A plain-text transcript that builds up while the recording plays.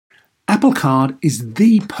Apple Card is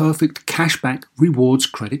the perfect cashback rewards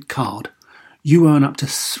credit card. You earn up to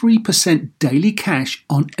 3% daily cash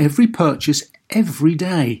on every purchase every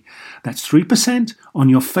day. That's 3% on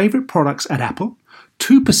your favorite products at Apple,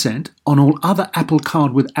 2% on all other Apple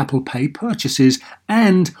Card with Apple Pay purchases,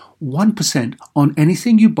 and 1% on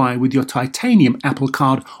anything you buy with your titanium Apple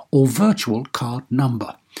Card or virtual card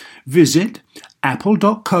number. Visit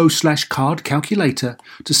apple.co/card calculator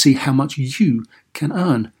to see how much you can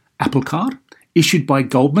earn. Apple Card, issued by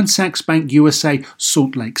Goldman Sachs Bank USA,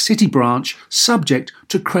 Salt Lake City branch, subject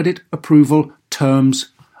to credit approval. Terms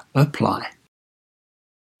apply.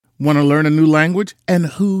 Want to learn a new language? And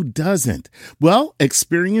who doesn't? Well,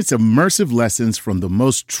 experience immersive lessons from the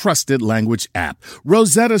most trusted language app,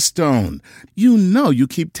 Rosetta Stone. You know you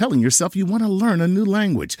keep telling yourself you want to learn a new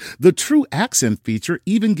language. The True Accent feature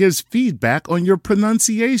even gives feedback on your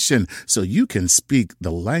pronunciation so you can speak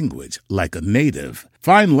the language like a native.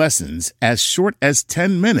 Find lessons as short as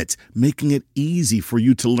 10 minutes, making it easy for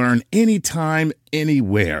you to learn anytime,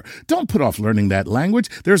 anywhere. Don't put off learning that language.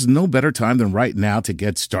 There's no better time than right now to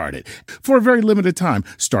get started. For a very limited time,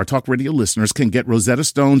 Star Talk Radio listeners can get Rosetta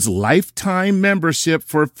Stone's lifetime membership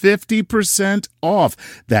for 50% off.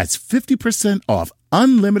 That's 50% off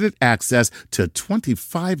unlimited access to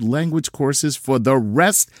 25 language courses for the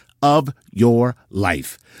rest of your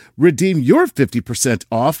life. Redeem your 50%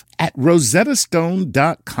 off at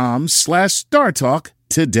rosettastone.com/StarTalk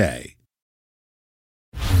today.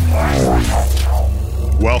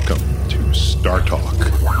 Welcome to Star Talk,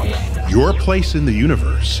 your place in the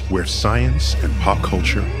universe where science and pop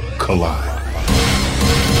culture collide.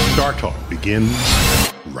 Star Talk begins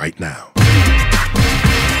right now.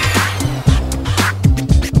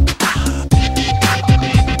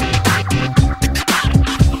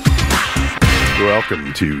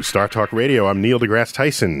 Welcome to Star Talk Radio. I'm Neil deGrasse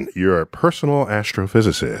Tyson, your personal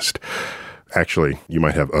astrophysicist. Actually, you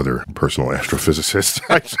might have other personal astrophysicists.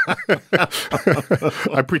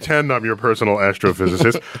 I pretend I'm your personal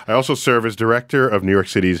astrophysicist. I also serve as director of New York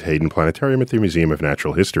City's Hayden Planetarium at the Museum of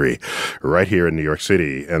Natural History, right here in New York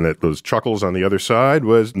City. And that those chuckles on the other side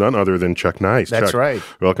was none other than Chuck Nice. That's Chuck, right.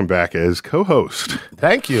 Welcome back as co-host.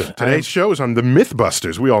 Thank you. Today's show is on the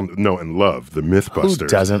Mythbusters. We all know and love the Mythbusters. Who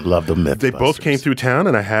doesn't love the Mythbusters? They both came through town,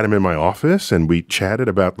 and I had them in my office, and we chatted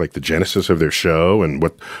about like the genesis of their show and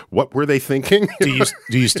what were they thinking. Do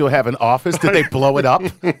you still have an office? Did they blow it up?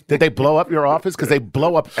 Did they blow up your office? Because they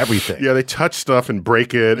blow up everything. Yeah, they touch stuff and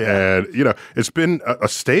break it, and it's been a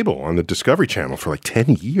stable on the Discovery Channel for like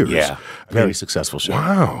 10 years. Yeah, very successful show.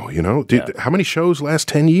 Wow, how many shows last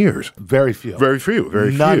 10 years? Very few. Very few.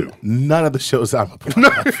 None of the shows I'm a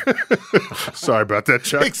part of. Sorry about that,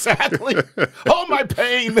 Chuck. Exactly. Oh, my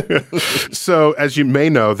pain. So, as you may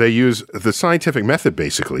know, they use the scientific method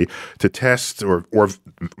basically to test or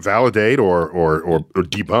validate or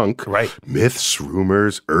debunk myths,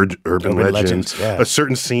 rumors, urban legends,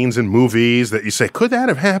 certain scenes in movies that you say, could that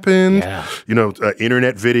have happened? Yeah.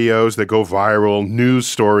 Internet videos that go viral, news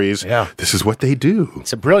stories. Yeah. This is what they do.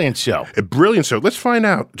 It's a brilliant show. A brilliant show. Let's find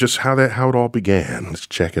out just how it all began. Let's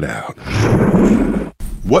check it out.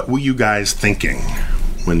 What were you guys thinking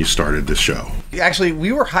when you started this show? Actually,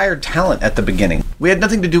 we were hired talent at the beginning. We had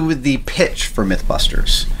nothing to do with the pitch for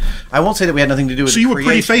Mythbusters. I won't say that we had nothing to do with So you were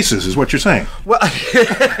pretty faces, is what you're saying.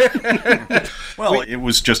 Well, it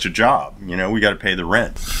was just a job. We got to pay the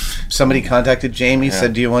rent. Somebody contacted Jamie,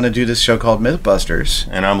 said, do you want to do this show called Mythbusters?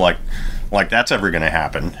 And I'm like that's ever going to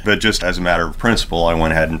happen. But just as a matter of principle, I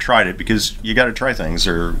went ahead and tried it because you got to try things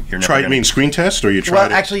or you're never Tried mean screen test, or you tried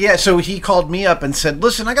Well, actually, yeah. So he called me up and said,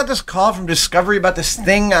 listen, I got this call from Discovery about this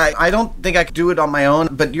thing. I don't think I could do it on my own,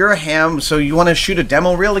 but you're a ham, so you want to shoot a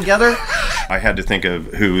demo reel together? I had to think of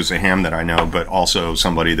who's a ham that I know, but also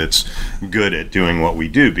somebody that's good at doing what we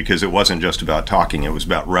do, because it wasn't just about talking. It was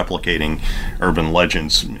about replicating urban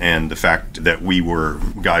legends, and the fact that we were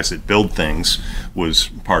guys that build things was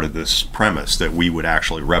part of this premise, that we would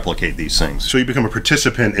actually replicate these things. So you become a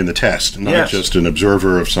participant in the test, not Yes. just an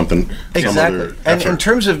observer of something. Exactly. Some other And effort. in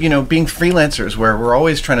terms of, being freelancers where we're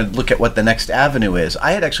always trying to look at what the next avenue is,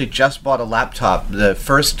 I had actually just bought a laptop, the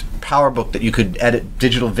first PowerBook that you could edit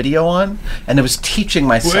digital video on, and I was teaching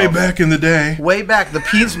myself. Way back in the day. Way back, the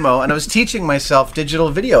Pismo, and I was teaching myself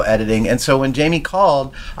digital video editing. And so when Jamie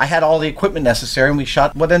called, I had all the equipment necessary, and we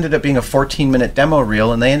shot what ended up being a 14-minute demo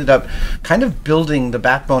reel, and they ended up kind of building the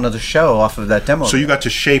backbone of the show off of that demo So reel. you got to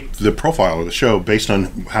shape the profile of the show based on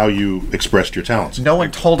how you expressed your talents. No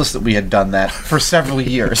one told us that we had done that for several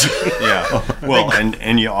years. Yeah. Well,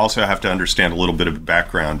 and you also have to understand a little bit of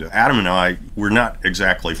background. Adam and I, we're not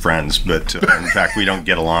exactly friends, but in fact, we don't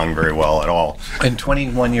get along very well at all. In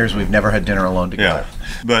 21 years, we've never had dinner alone together. Yeah.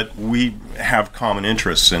 But we have common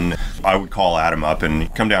interests, and I would call Adam up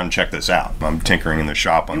and come down and check this out. I'm tinkering in the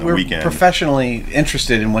shop on the weekend. Professionally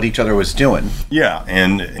interested in what each other was doing. Yeah,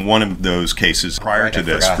 and one of those cases prior to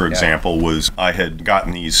this, for example, was I had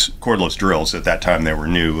gotten these cordless drills. At that time, they were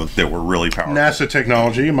new, that were really powerful. NASA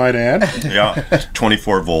technology, you might add. Yeah,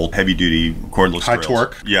 24-volt, heavy-duty cordless High drills.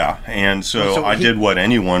 torque. Yeah, and so I did what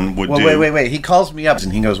anyone would do. Wait. He calls me up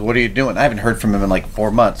and he goes, "What are you doing?" I haven't heard from him in like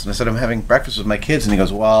 4 months. And I said, "I'm having breakfast with my kids." And he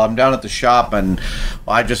goes, "Well, I'm down at the shop and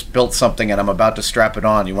I just built something and I'm about to strap it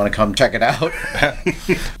on. You want to come check it out?"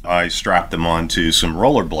 I strapped them onto some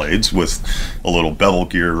rollerblades with a little bevel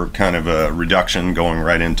gear kind of a reduction going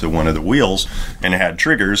right into one of the wheels, and it had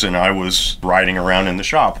triggers, and I was riding around in the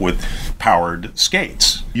shop with powered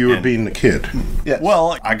skates. You were being the kid. Yeah.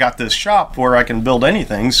 Well, I got this shop where I can build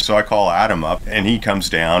anything, so I call Adam up, and he comes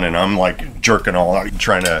down, and I'm like jerking all out,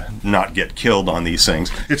 trying to not get killed on these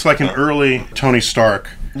things. It's like an early Tony Stark.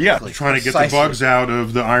 Yeah. Trying to get the bugs out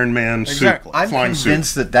of the Iron Man suit. Exactly. I'm flying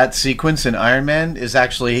convinced suit. that sequence in Iron Man is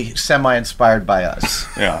actually semi-inspired by us.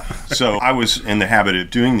 Yeah. So I was in the habit of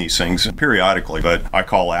doing these things periodically, but I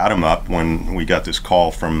call Adam up when we got this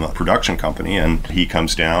call from a production company, and he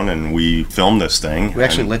comes down and we filmed this thing. We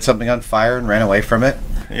actually lit something on fire and ran away from it.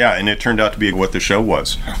 Yeah, and it turned out to be what the show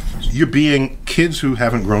was. You're being kids who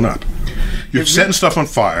haven't grown up. You're setting stuff on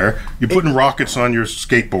fire. You're putting rockets on your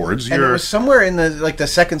skateboards. And it was somewhere in the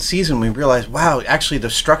second season we realized, wow, actually the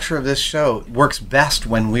structure of this show works best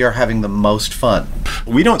when we are having the most fun.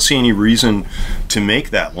 We don't see any reason to make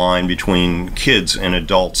that line between kids and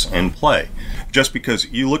adults and play. Just because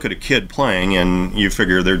you look at a kid playing and you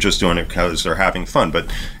figure they're just doing it because they're having fun, but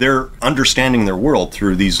they're understanding their world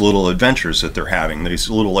through these little adventures that they're having, these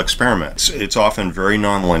little experiments. It's often very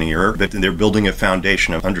nonlinear, but they're building a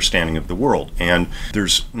foundation of understanding of the world. And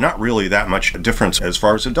there's not really that much difference as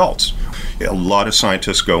far as adults. A lot of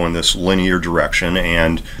scientists go in this linear direction,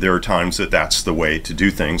 and there are times that that's the way to do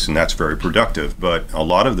things, and that's very productive. But a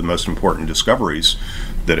lot of the most important discoveries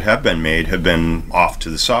that have been made have been off to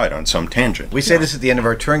the side on some tangent. We say this at the end of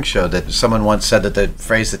our touring show, that someone once said that the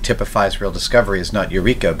phrase that typifies real discovery is not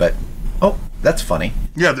eureka, but, oh, that's funny.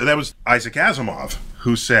 Yeah, that was Isaac Asimov,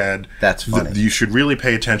 who said That's funny. You should really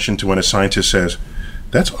pay attention to when a scientist says,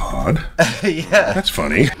 "That's odd." Yeah. That's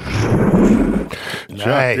funny.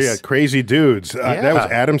 Nice. Yeah, crazy dudes. That was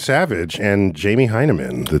Adam Savage and Jamie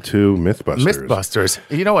Heineman, the two Mythbusters. Mythbusters.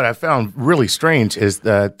 You know what I found really strange is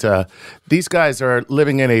that these guys are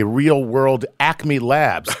living in a real world Acme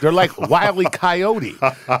Labs. They're like Wile E. Coyote,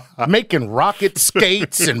 making rocket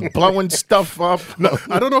skates and blowing stuff up. No,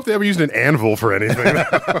 I don't know if they ever used an anvil for anything.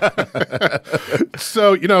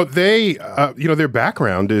 So, their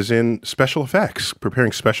background is in special effects,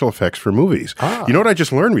 preparing special effects for movies. You know what I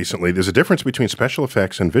just learned recently? There's a difference between special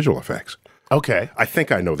effects and visual effects. Okay. I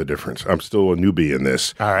think I know the difference. I'm still a newbie in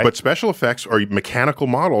this. All right. But special effects are mechanical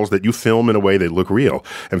models that you film in a way they look real.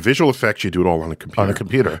 And visual effects, you do it all on a computer. On a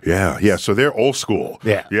computer. Yeah. So they're old school.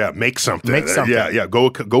 Yeah. Yeah, make something. Make something. Yeah.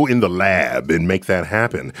 Go in the lab and make that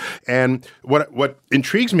happen. And what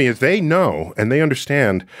intrigues me is they know and they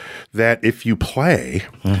understand that if you play,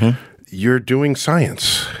 you're doing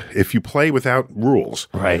science. If you play without rules,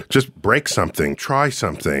 right? Just break something, try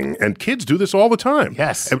something, and kids do this all the time.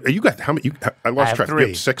 Yes. You got how many? I lost track. 3. You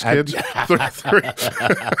have 6 kids. 3.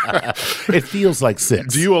 It feels like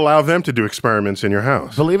 6. Do you allow them to do experiments in your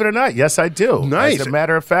house? Believe it or not, yes, I do. Nice. As a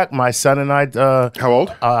matter of fact, my son and I. How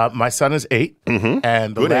old? My son is 8,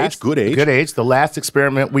 and Good age. Good age. The last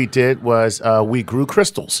experiment we did was we grew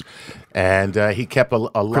crystals, and he kept a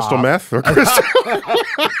Crystal log. meth or crystal?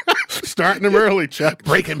 Starting them early, Chuck.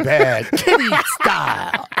 Breaking Bad, kitty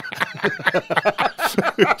style.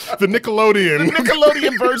 The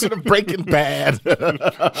Nickelodeon version of Breaking Bad.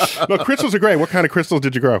 No, crystals are great. What kind of crystals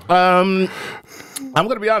did you grow? I'm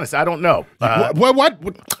going to be honest. I don't know. What?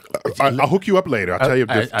 I'll hook you up later. I'll tell you.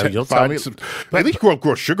 You'll tell me. At least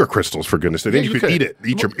grow sugar crystals, for goodness sake. Then you could eat it.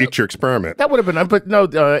 Eat your experiment. That would have been, but no,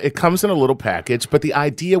 it comes in a little package. But the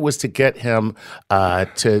idea was to get him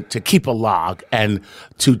to keep a log and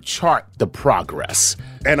to chart the progress.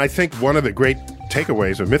 And I think one of the great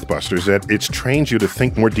takeaways of Mythbusters is that it's trains you to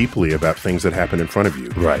think more deeply about things that happen in front of you.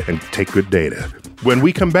 Right. And take good data. When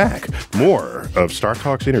we come back, more of Star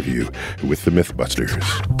Talk's interview with the Mythbusters.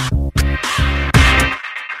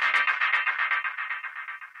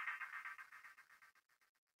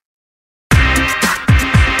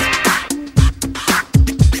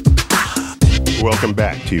 Welcome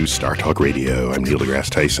back to Star Talk Radio. I'm Neil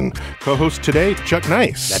deGrasse Tyson. Co-host today, Chuck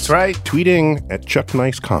Nice. That's right. Tweeting at Chuck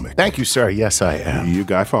Nice Comic. Thank you, sir. Yes, I am.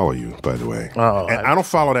 I follow you, by the way. Oh, and I don't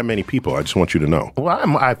follow that many people. I just want you to know.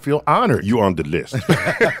 Well, I feel honored. You on the list.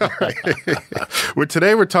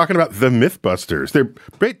 Today we're talking about the Mythbusters. They're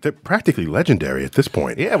great. They're practically legendary at this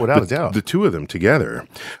point. Yeah, without a doubt. The two of them together.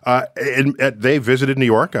 They visited New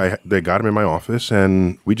York. They got them in my office,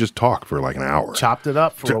 and we just talked for like an hour. Chopped it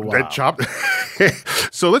up for a while.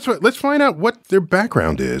 So let's find out what their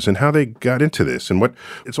background is and how they got into this, and what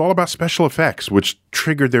it's all about. Special effects, which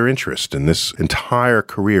triggered their interest in this entire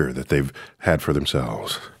career that they've had for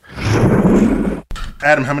themselves.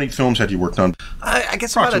 Adam, how many films had you worked on? I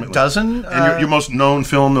guess about a dozen. And your most known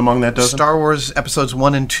film among that dozen? Star Wars Episodes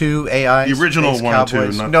 1 and 2, AI. The original Space 1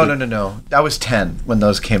 Cowboys. and 2. No. I was 10 when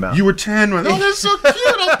those came out. You were 10 when... Oh, that's so cute.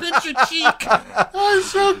 I pinch your cheek. Oh,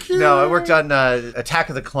 so cute. No, I worked on Attack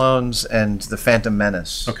of the Clones and The Phantom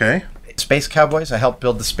Menace. Okay. Space Cowboys. I helped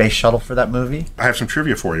build the space shuttle for that movie. I have some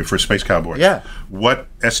trivia for you for Space Cowboys. Yeah. What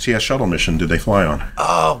STS shuttle mission did they fly on?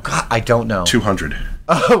 Oh, God, I don't know. 200.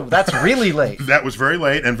 Oh, that's really late. That was very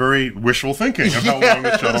late and very wishful thinking of how long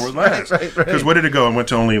the shuttle would last. Right. Because what did it go? It went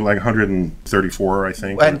to only like 134, I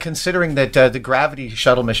think. And considering that the Gravity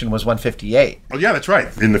shuttle mission was 158. Oh, yeah, that's right.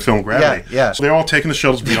 In the film Gravity. Yeah. So they're all taking the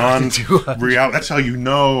shuttles beyond reality. That's how you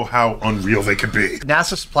know how unreal they could be.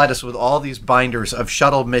 NASA supplied us with all these binders of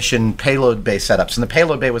shuttle mission payload bay setups. And the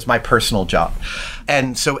payload bay was my personal job.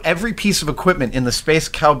 And so every piece of equipment in the Space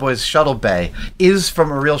Cowboys shuttle bay is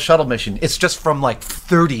from a real shuttle mission. It's just from like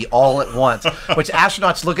 30 all at once, which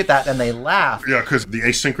astronauts look at that and they laugh. Yeah, because the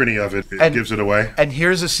asynchrony of it gives it away. And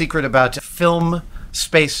here's a secret about film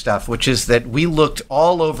space stuff, which is that we looked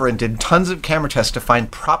all over and did tons of camera tests to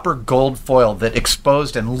find proper gold foil that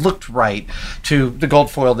exposed and looked right to the gold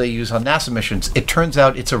foil they use on NASA missions. It turns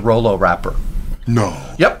out it's a Rolo wrapper. No.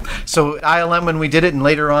 Yep. So ILM, when we did it, and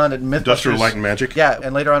later on at Mythbusters... Industrial Light and Magic? Yeah,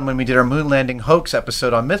 and later on when we did our moon landing hoax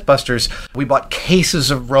episode on Mythbusters, we bought cases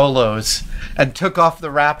of Rolos and took off the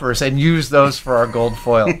wrappers and used those for our gold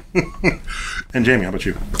foil. And Jamie, how about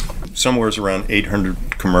you? Somewhere's around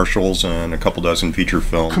 800 commercials and a couple dozen feature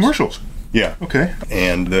films. Commercials? Yeah. Okay.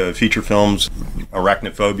 And the feature films,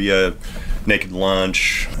 Arachnophobia, Naked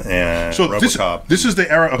Lunch, and RoboCop. This is the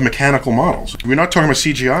era of mechanical models. We're not talking about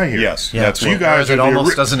CGI here. Yes. Yeah, That's you guys it are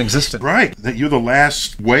almost doesn't exist. Right. That you're the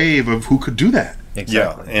last wave of who could do that.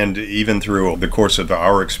 Exactly. Yeah, and even through the course of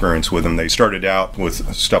our experience with them, they started out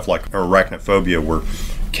with stuff like Arachnophobia were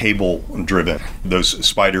cable driven. Those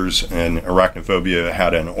spiders and Arachnophobia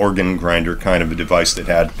had an organ grinder kind of a device that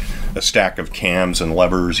had a stack of cams and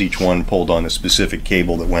levers, each one pulled on a specific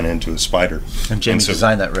cable that went into a spider. And Jamie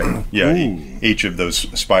designed that right. Yeah, each of those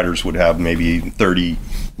spiders would have maybe 30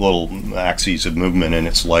 little axes of movement in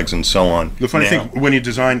its legs and so on. The funny thing, when you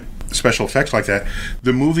design special effects like that,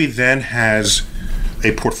 the movie then has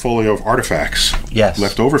a portfolio of artifacts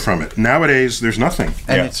left over from it. Nowadays, there's nothing.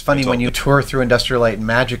 And it's funny, when you tour through Industrial Light and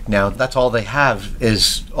Magic now, that's all they have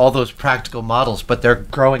is all those practical models, but they're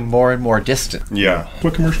growing more and more distant. Yeah.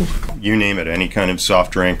 What commercials? You name it, any kind of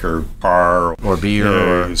soft drink or car or beer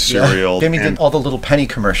or cereal. Jamie did all the little penny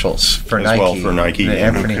commercials for as Nike. Well, for Nike.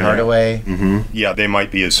 Anthony Hardaway. Mm-hmm. Yeah, they might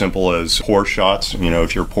be as simple as pour shots,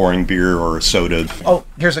 if you're pouring beer or a soda. Oh,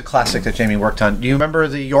 here's a classic that Jamie worked on. Do you remember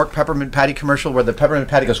the York Peppermint Patty commercial where the peppermint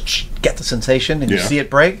patty goes, get the sensation, and you see it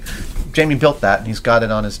break? Jamie built that, and he's got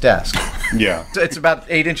it on his desk. Yeah. It's about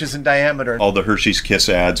 8 inches in diameter. All the Hershey's Kiss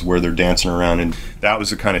ads where they're dancing around, and that was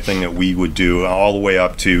the kind of thing that we would do all the way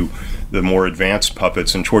up to the more advanced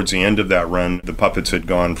puppets. And towards the end of that run, the puppets had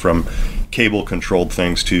gone from cable-controlled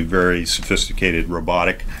things to very sophisticated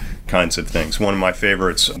robotic kinds of things. One of my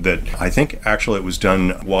favorites that I think actually it was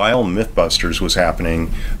done while Mythbusters was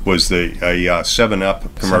happening was a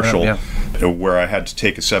 7-Up commercial 7-Up, where I had to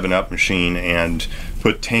take a 7-Up machine and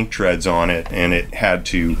put tank treads on it, and it had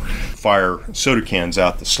to fire soda cans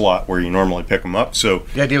out the slot where you normally pick them up. So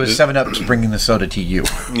the idea was 7-Up was bringing the soda to you.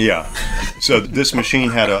 Yeah. So this machine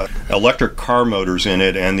had electric car motors in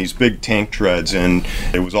it and these big tank treads, and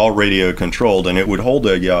it was all radio controlled, and it would hold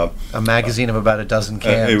a magazine of about a dozen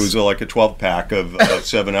cans. It was like a 12-pack of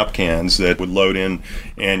 7-Up cans that would load in,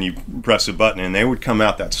 and you press a button, and they would come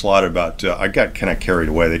out that slot about, I got kind of carried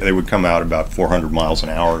away. They would come out about 400 miles an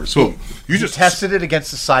hour. So you just tested it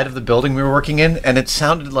against the side of the building we were working in, and it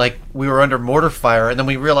sounded like we were under mortar fire, and then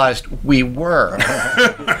we realized we were.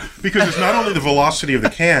 Because it's not only the velocity of the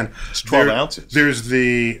can. It's 12 ounces. There's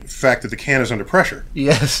the fact that the can is under pressure.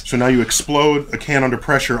 Yes. So now you explode a can under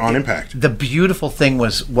pressure on impact. The beautiful thing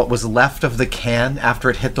was what was left of the can after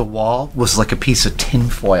it hit the wall was like a piece of tin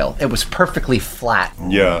foil. It was perfectly flat.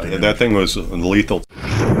 Yeah, that thing was lethal.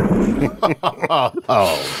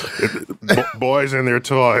 Boys and their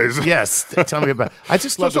toys. Yes, tell me about. I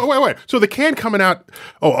just love. Wait. So the can coming out,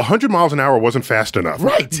 100 miles an hour wasn't fast enough.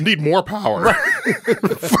 Right. You need more power. Right.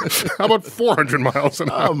 How about 400 miles an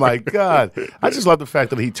hour? Oh my God! I just love the fact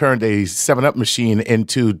that he turned a 7-Up machine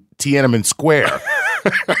into Tiananmen Square.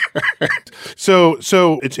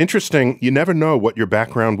 So it's interesting. You never know what your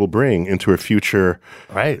background will bring into a future,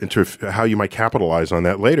 right? Into how you might capitalize on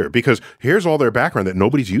that later. Because here's all their background that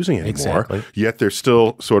nobody's using anymore. Exactly. Yet they're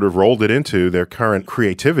still sort of rolled it into their current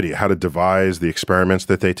creativity, how to devise the experiments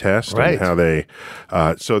that they test, right? And how they.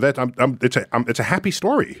 So that it's a happy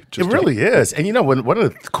story. It really is. And one of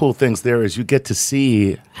the cool things there is you get to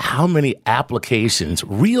see how many applications,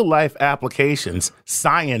 real life applications,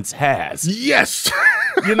 science has. Yes.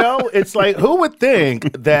 It's like, who would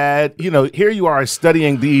think that, here you are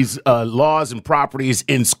studying these laws and properties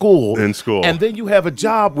in school. And then you have a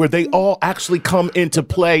job where they all actually come into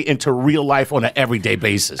play into real life on an everyday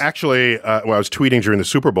basis. Actually, when I was tweeting during the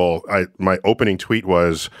Super Bowl, my opening tweet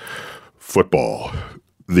was football.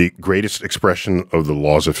 The greatest expression of the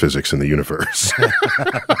laws of physics in the universe.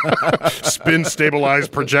 Spin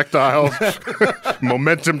stabilized projectiles,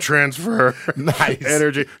 momentum transfer, nice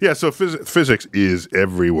energy. Yeah, so physics is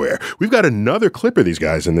everywhere. We've got another clip of these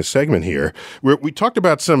guys in this segment here where we talked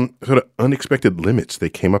about some sort of unexpected limits they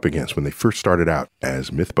came up against when they first started out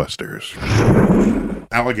as Mythbusters.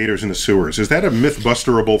 Alligators in the sewers. Is that a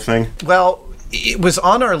Mythbusterable thing? Well, it was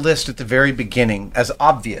on our list at the very beginning, as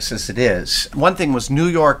obvious as it is. One thing was New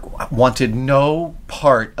York wanted no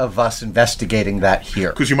part of us investigating that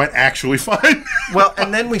here. Because you might actually find... Well,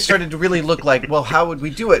 and then we started to really look like, well, how would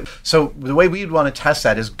we do it? So the way we'd want to test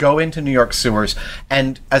that is go into New York sewers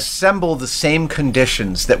and assemble the same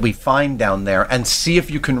conditions that we find down there and see if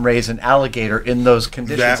you can raise an alligator in those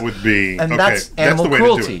conditions. That would be... And okay, that's animal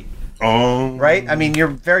cruelty. Oh. Right? I mean, you're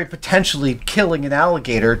very potentially killing an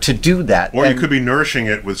alligator to do that. Or you could be nourishing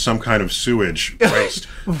it with some kind of sewage waste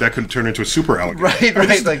that could turn into a super alligator. Right, I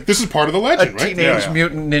mean, right. This is part of the legend, right? Teenage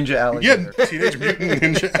mutant ninja alligator. Yeah, teenage mutant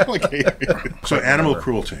ninja alligator. So animal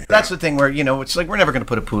cruelty. That's the thing where, it's like we're never going to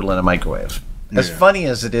put a poodle in a microwave. As funny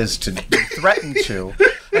as it is to threaten to.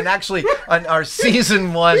 And actually, on our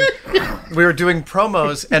season 1, we were doing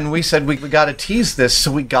promos, and we said we got to tease this, so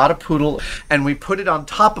we got a poodle, and we put it on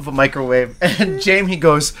top of a microwave, and Jamie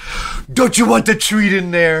goes, "Don't you want the treat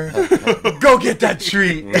in there? Go get that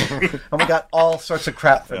treat." And we got all sorts of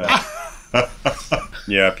crap for that.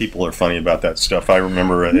 Yeah, people are funny about that stuff. I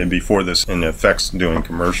remember before this in effects doing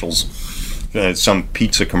commercials, some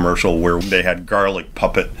pizza commercial where they had garlic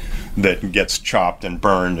puppet that gets chopped and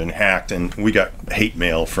burned and hacked, and we got hate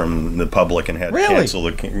mail from the public and had to cancel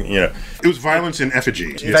the. It was violence in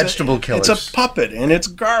effigy. Vegetable killers. It's a puppet and it's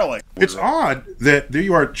garlic. It's odd that there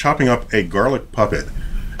you are chopping up a garlic puppet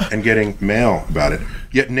and getting mail about it.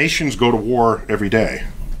 Yet nations go to war every day,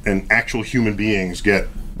 and actual human beings get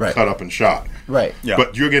cut up and shot. Right. Yeah.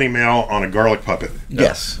 But you're getting mail on a garlic puppet.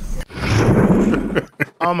 Yes.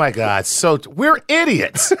 Oh my God! So we're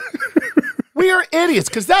idiots. We are idiots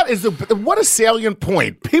because that is what a salient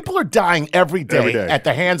point. People are dying every day at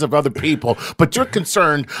the hands of other people, but you're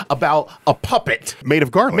concerned about a puppet made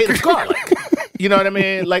of garlic. You know what I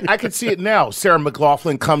mean? Like, I can see it now. Sarah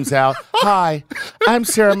McLachlan comes out. "Hi, I'm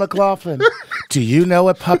Sarah McLachlan. Do you know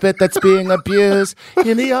a puppet that's being abused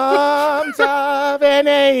in the arms of an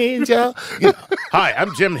angel?" "Hi,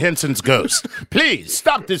 I'm Jim Henson's ghost. Please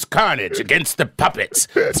stop this carnage against the puppets."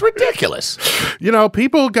 It's ridiculous.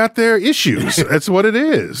 People got their issues. That's what it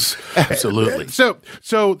is. Absolutely. So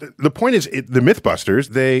the point is, the Mythbusters,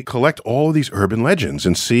 they collect all of these urban legends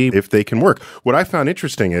and see if they can work. What I found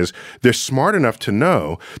interesting is they're smart enough to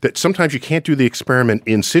know that sometimes you can't do the experiment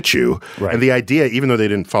in situ. Right. And the idea, even though they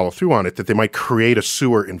didn't follow through on it, that they might create a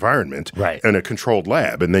sewer environment in a controlled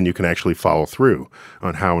lab, and then you can actually follow through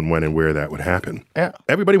on how and when and where that would happen. Yeah.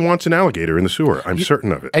 Everybody wants an alligator in the sewer. I'm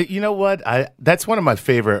certain of it. You know what? That's one of my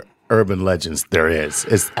favorite urban legends there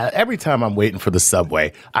is every time I'm waiting for the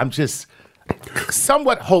subway, I'm just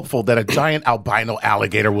somewhat hopeful that a giant albino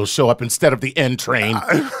alligator will show up instead of the N train.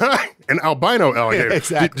 An albino alligator.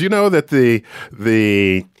 Exactly. Do you know that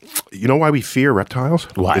you know why we fear reptiles?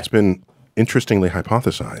 Why? It's been interestingly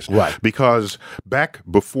hypothesized. Right. Because back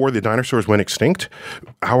before the dinosaurs went extinct,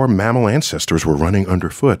 our mammal ancestors were running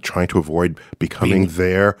underfoot, trying to avoid becoming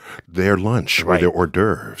their lunch or their hors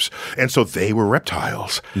d'oeuvres. And so they were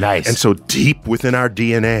reptiles. Nice. And so deep within our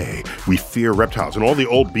DNA, we fear reptiles. And all the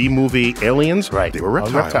old B-movie aliens, they were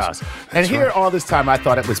reptiles. And here all this time, I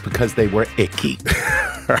thought it was because they were icky.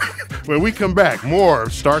 When we come back, more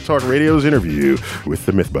of Star Talk Radio's interview with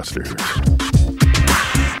the Mythbusters.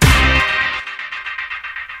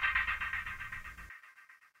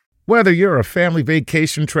 Whether you're a family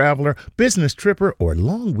vacation traveler, business tripper, or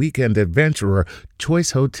long weekend adventurer,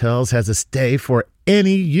 Choice Hotels has a stay for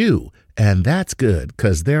any you. And that's good,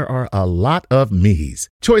 because there are a lot of me's.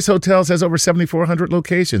 Choice Hotels has over 7,400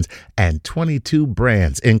 locations and 22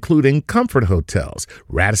 brands, including Comfort Hotels,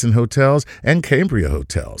 Radisson Hotels, and Cambria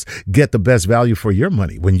Hotels. Get the best value for your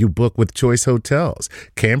money when you book with Choice Hotels.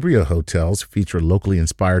 Cambria Hotels feature locally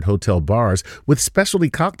inspired hotel bars with specialty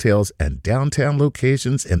cocktails and downtown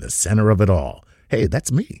locations in the center of it all. Hey,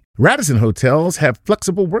 that's me. Radisson Hotels have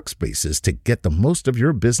flexible workspaces to get the most of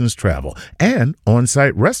your business travel and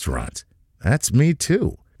on-site restaurants. That's me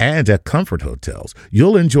too. And at Comfort Hotels,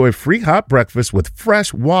 you'll enjoy free hot breakfast with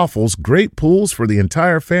fresh waffles, great pools for the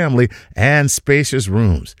entire family, and spacious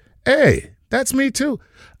rooms. Hey, that's me too.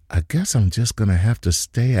 I guess I'm just going to have to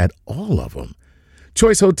stay at all of them.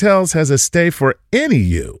 Choice Hotels has a stay for any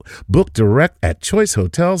you. Book direct at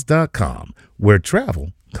choicehotels.com, where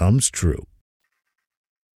travel comes true.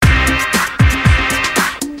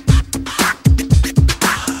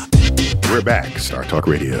 We're back, Star Talk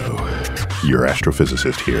Radio. Your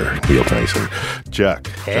astrophysicist here, Neil Tyson. Chuck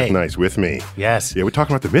Nice with me. Yes. Yeah, we're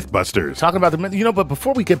talking about the Mythbusters. But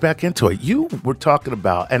before we get back into it, you were talking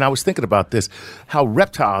about, and I was thinking about this, how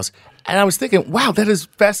reptiles, and I was thinking, wow, that is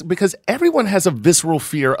fascinating, because everyone has a visceral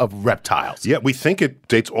fear of reptiles. Yeah, we think it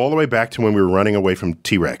dates all the way back to when we were running away from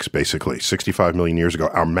T-Rex, basically, 65 million years ago.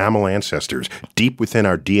 Our mammal ancestors, deep within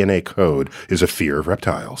our DNA code, is a fear of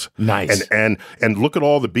reptiles. Nice. And look at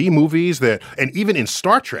all the B movies and even in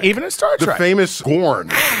Star Trek. Even in Star Trek. The famous Gorn.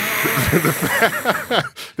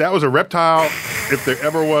 That was a reptile if there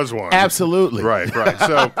ever was one. Absolutely. Right.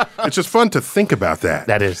 So it's just fun to think about that.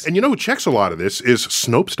 That is. And you know who checks a lot of this is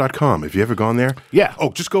Snopes.com. Have you ever gone there? Yeah.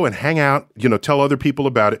 Oh, just go and hang out, tell other people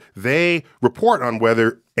about it. They report on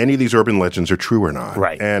whether any of these urban legends are true or not.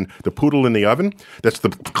 Right. And the poodle in the oven, that's the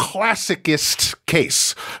classicest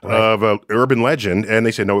case of an urban legend. And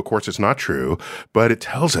they say, no, of course it's not true. But it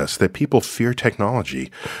tells us that people fear technology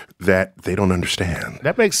that they don't understand.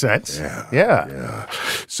 That makes sense. Yeah.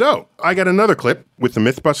 So I got another clip with the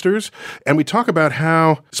Mythbusters, and we talk about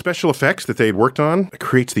how special effects that they had worked on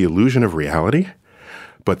creates the illusion of reality.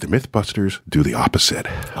 But the Mythbusters do the opposite.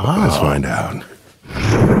 Let's find out.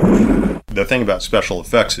 The thing about special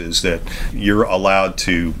effects is that you're allowed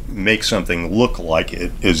to make something look like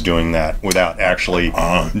it is doing that without actually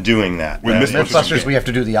doing that. With Mythbusters, we have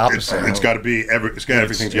to do the opposite. It's got to be everything's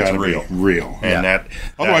got to be real. And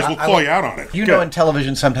otherwise we'll call you out on it. In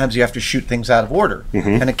television, sometimes you have to shoot things out of order.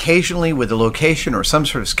 And occasionally, with a location or some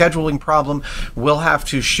sort of scheduling problem, we'll have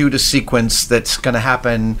to shoot a sequence that's going to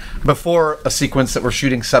happen before a sequence that we're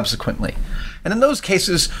shooting subsequently. And in those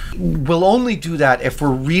cases, we'll only do that if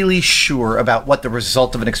we're really sure about what the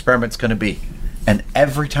result of an experiment's going to be. And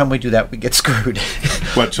every time we do that, we get screwed.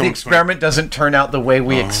 The experiment doesn't turn out the way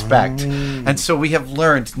we expect. And so we have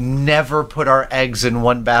learned never put our eggs in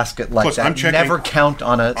one basket like that. Never count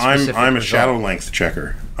on a specific I'm a result. shadow length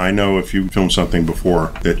checker. I know if you filmed something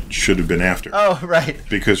before that should have been after. Oh, right.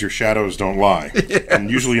 Because your shadows don't lie.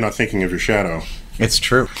 And usually you're not thinking of your shadow. It's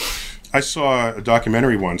true. I saw a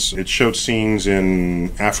documentary once. It showed scenes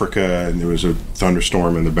in Africa, and there was a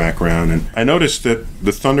thunderstorm in the background. And I noticed that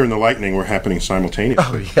the thunder and the lightning were happening simultaneously.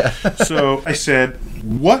 Oh, yeah. So I said,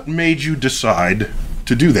 what made you decide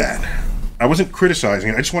to do that? I wasn't criticizing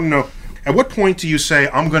it. I just want to know, at what point do you say,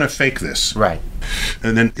 I'm going to fake this? Right.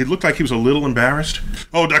 And then it looked like he was a little embarrassed.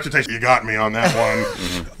 Oh, Dr. Tyson, you got me on that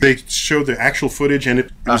one. They showed the actual footage, and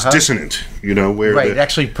it was dissonant, where... It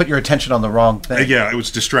actually put your attention on the wrong thing. Yeah, it was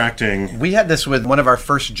distracting. We had this with one of our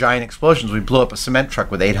first giant explosions. We blew up a cement truck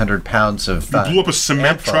with 800 pounds of... You blew up a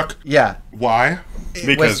cement truck? Yeah. Why?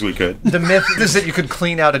 Because we could. The myth is that you could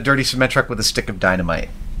clean out a dirty cement truck with a stick of dynamite.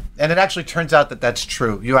 And it actually turns out that that's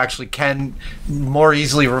true. You actually can more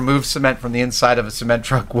easily remove cement from the inside of a cement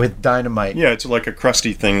truck with dynamite. Yeah, it's like a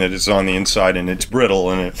crusty thing that is on the inside, and it's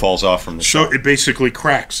brittle, and it falls off from the So top. it basically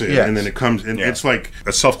cracks it, Yes. and then it comes, and it's like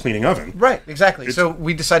a self-cleaning oven. Right, exactly. So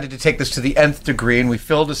we decided to take this to the nth degree, and we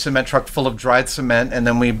filled a cement truck full of dried cement, and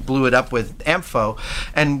then we blew it up with Ampho.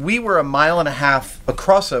 And we were 1.5 miles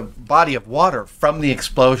across a body of water from the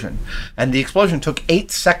explosion. And the explosion took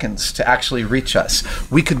 8 seconds to actually reach us.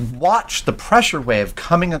 We could watch the pressure wave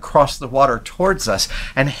coming across the water towards us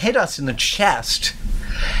and hit us in the chest.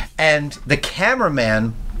 And the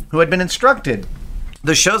cameraman, who had been instructed,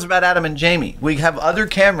 the show's about Adam and Jamie. We have other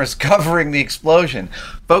cameras covering the explosion.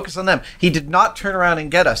 Focus on them. He did not turn around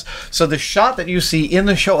and get us. So the shot that you see in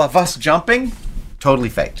the show of us jumping, totally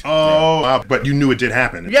faked. Oh, wow. But you knew it did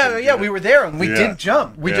happen. Yeah, we were there and we Yeah. did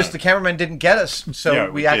jump. We Yeah. just, the cameraman didn't get us, so Yeah,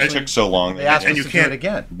 we it actually... took so long. They asked And us you to can't do it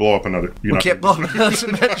again. blow up another. We can't blow up another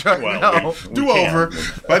cement truck, no. Do over.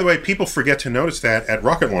 By the way, people forget to notice that at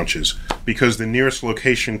rocket launches because the nearest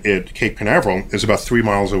location at Cape Canaveral is about 3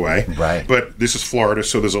 miles away. Right. But this is Florida,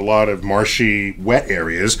 so there's a lot of marshy, wet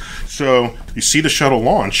areas. So you see the shuttle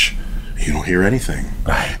launch, you don't hear anything.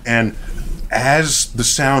 Right. And as the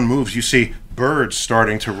sound moves, you see birds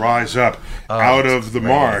starting to rise up out of the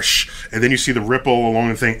marsh, and then you see the ripple along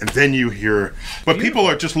the thing, and then you hear. But people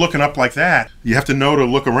are just looking up like that. You have to know to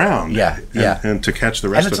look around, and to catch the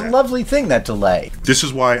rest And it's of a that. lovely thing, that delay. This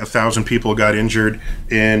is why 1,000 people got injured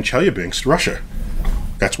in Chelyabinsk, Russia.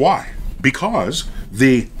 That's why. Because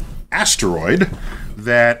the asteroid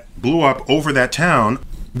that blew up over that town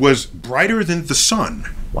was brighter than the sun.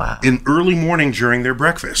 Wow. In early morning during their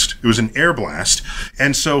breakfast. It was an air blast.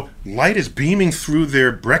 And so light is beaming through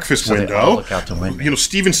their breakfast So they window. all look out the window. You know,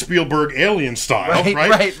 Steven Spielberg alien style, Right,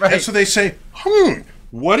 right? right. And so they say,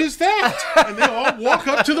 what is that? And they all walk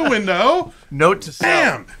up to the window. Note to self.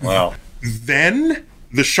 Bam! Wow. Then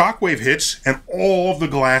the shockwave hits, and all of the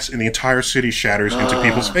glass in the entire city shatters into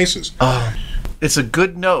people's faces. It's a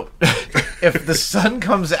good note. If the sun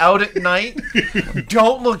comes out at night,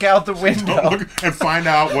 don't look out the window. Look and find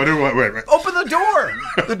out what. Wait. Open the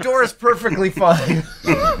door. The door is perfectly fine.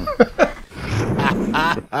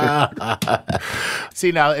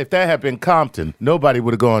 See, now, if that had been Compton, nobody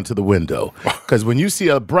would have gone to the window. Because when you see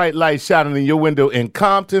a bright light shining in your window in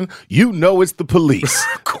Compton, you know it's the police.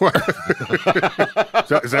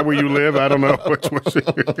 Is that where you live? I don't know.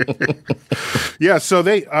 Yeah, so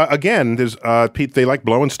they, again, there's Pete, they like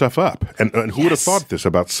blowing stuff up. And who would have thought this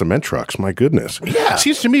about cement trucks? My goodness. Yeah.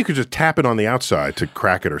 Seems to me you could just tap it on the outside to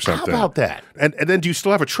crack it or something. about that? And then do you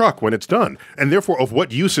still have a truck when it's done? And therefore, of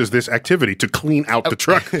what use is this activity to clean out the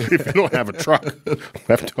truck if you don't have a truck?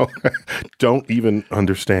 Don't even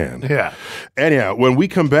understand. Yeah. Anyhow, when we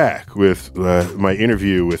come back with my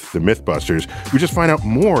interview with the Mythbusters, we just find out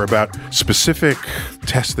more about specific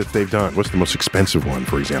tests that they've done. What's the most expensive one,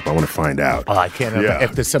 for example? I want to find out. Oh, I can't imagine.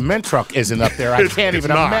 If the cement truck isn't up there, I can't It's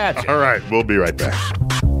even not. imagine. All right, we'll be right back.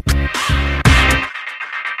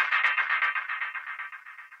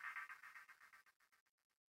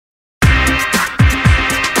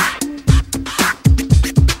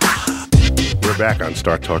 We're back on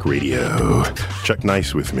Star Talk Radio. Chuck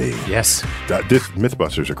Nice with me. Yes. This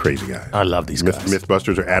Mythbusters are crazy guys. I love these guys.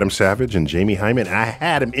 Mythbusters are Adam Savage and Jamie Hyman. I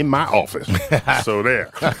had him in my office. So there.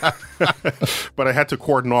 But I had to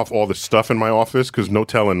cordon off all the stuff in my office because no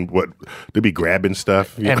telling what they'd be grabbing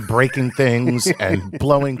stuff. And breaking things and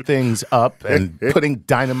blowing things up and putting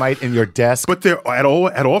dynamite in your desk. But they're at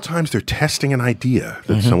all times they're testing an idea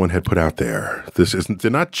that someone had put out there. They're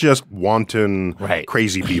not just wanton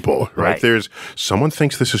crazy people, right? There's someone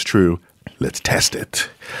thinks this is true. Let's test it.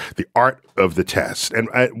 The art of the test. And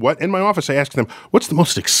in my office, I asked them, what's the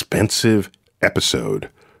most expensive episode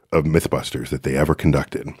of Mythbusters that they ever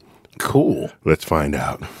conducted? Cool. Let's find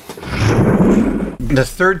out. The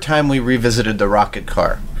third time we revisited the rocket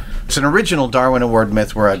car. It's an original Darwin Award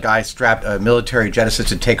myth where a guy strapped a military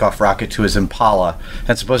jet-assisted takeoff rocket to his Impala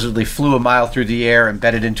and supposedly flew 1 mile through the air,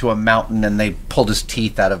 embedded into a mountain, and they pulled his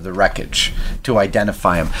teeth out of the wreckage to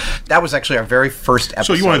identify him. That was actually our very first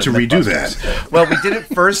episode. So you wanted to of redo Mythbusters. that? Well, we did it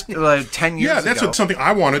first 10 years ago. Yeah, that's something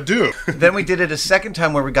I want to do. Then we did it a second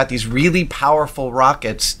time where we got these really powerful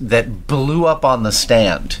rockets that blew up on the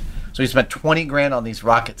stand. So we spent $20,000 on these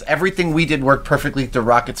rockets. Everything we did worked perfectly. The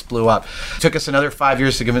rockets blew up. It took us another 5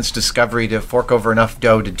 years to convince Discovery to fork over enough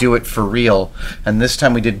dough to do it for real. And this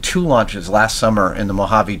time we did 2 launches last summer in the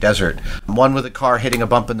Mojave Desert. One with a car hitting a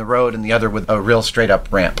bump in the road and the other with a real straight-up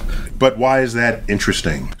ramp. But why is that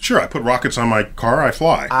interesting? Sure, I put rockets on my car, I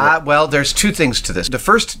fly. Well, there's 2 things to this. The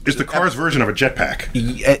first is the car's version of a jetpack.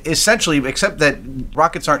 essentially, except that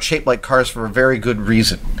rockets aren't shaped like cars for a very good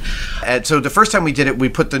reason. And so the first time we did it, we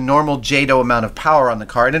put the normal JATO amount of power on the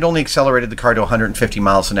car, and it only accelerated the car to 150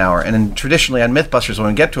 miles an hour. And then traditionally on Mythbusters, when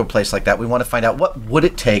we get to a place like that, we want to find out what would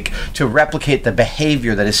it take to replicate the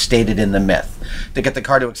behavior that is stated in the myth, to get the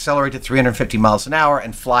car to accelerate to 350 miles an hour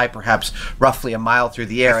and fly perhaps roughly a mile through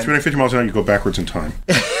the air. At 350 miles an hour, you go backwards in time.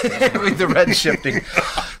 With the red shifting.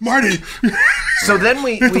 Marty! So then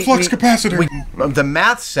Hit the flux capacitor. The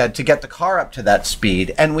math said to get the car up to that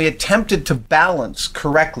speed, and we attempted to balance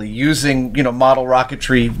correctly using, model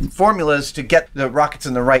rocketry formulas to get the rockets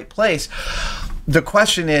in the right place. The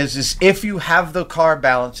question is if you have the car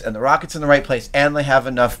balanced and the rockets in the right place and they have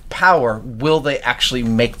enough power, will they actually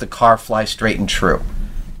make the car fly straight and true?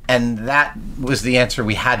 And that was the answer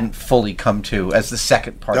we hadn't fully come to as the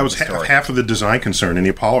second part of the story. That was half of the design concern in the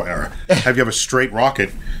Apollo era. Have you have a straight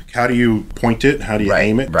rocket? How do you point it? How do you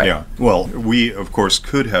aim it? Right. Yeah. Well, we, of course,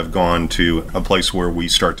 could have gone to a place where we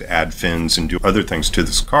start to add fins and do other things to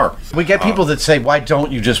this car. We get people that say, why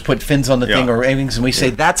don't you just put fins on the thing or aimings? And we say,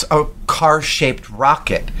 that's a car-shaped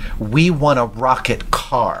rocket. We want a rocket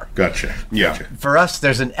car. Gotcha. Yeah. For us,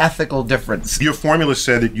 there's an ethical difference. Your formula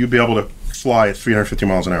said that you'd be able to fly at 350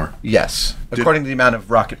 miles an hour. Yes, according to the amount of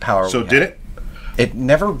rocket power. So did it? It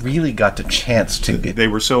never really got the chance to. They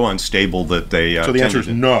were so unstable that they. So the answer is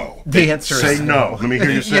no. The answer is say no. Let me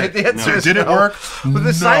hear you say. The answer is did no. It work? Well,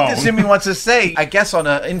 the scientist in me wants to say, I guess on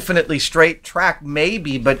an infinitely straight track,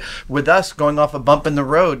 maybe, but with us going off a bump in the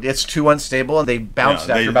road, it's too unstable, and they bounced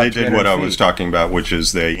after about 300 They did what I feet. was talking about, which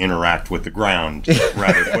is they interact with the ground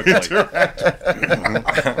rather quickly.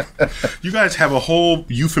 You guys have a whole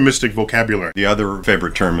euphemistic vocabulary. The other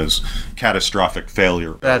favorite term is catastrophic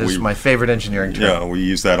failure. That is my favorite engineering term. Yeah, we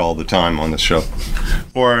use that all the time on this show.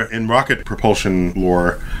 Or in rocket propulsion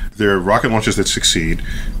lore, there are rocket launches that succeed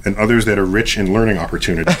and others that are rich in learning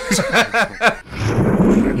opportunities.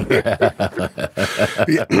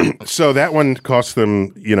 So that one cost them,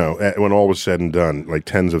 when all was said and done, like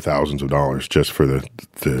tens of thousands of dollars just for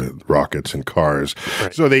the rockets and cars.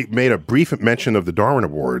 Right. So they made a brief mention of the Darwin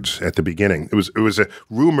Awards at the beginning. It was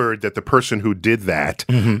rumored that the person who did that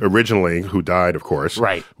originally, who died, of course,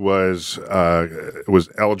 was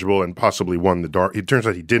eligible and possibly won the Darwin. It turns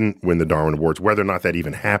out he didn't win the Darwin Awards, whether or not that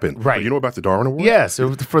even happened. Right. But you know about the Darwin Awards? Yes, it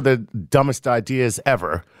was for the dumbest ideas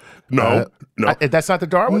ever. No. That's not the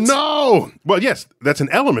Darwins? No. Well, yes, that's an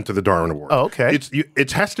element of the Darwin Award. Oh, okay.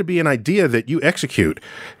 It has to be an idea that you execute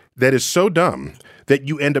that is so dumb that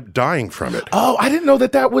you end up dying from it. Oh, I didn't know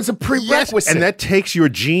that was a prerequisite. Yes, and that takes your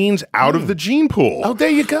genes out of the gene pool. Oh, there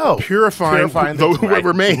you go. Purifying whoever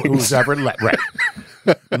remains. Who's ever right.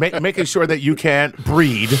 Making sure that you can't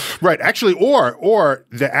breed. Right. Actually, or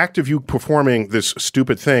the act of you performing this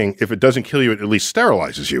stupid thing, if it doesn't kill you, it at least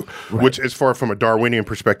sterilizes you, which, as far from a Darwinian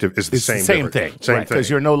perspective, is the same thing. Same thing. Because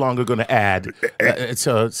you're no longer going to add.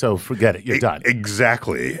 So forget it. You're done.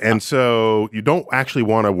 Exactly. And so you don't actually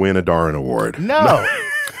want to win a Darwin Award. No.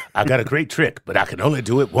 I got a great trick, but I can only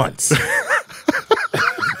do it once.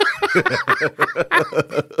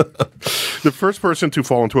 The first person to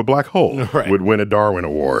fall into a black hole would win a Darwin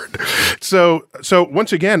Award. So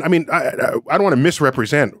once again, I mean, I don't want to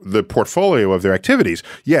misrepresent the portfolio of their activities.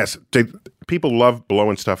 Yes, people love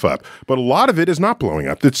blowing stuff up, but a lot of it is not blowing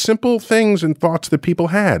up. It's simple things and thoughts that people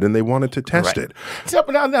had, and they wanted to test it. So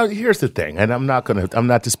now here's the thing, and I'm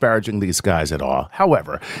not disparaging these guys at all.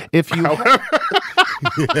 However, if you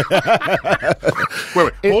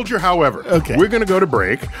wait, hold your however. Okay, we're going to go to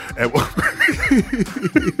break. And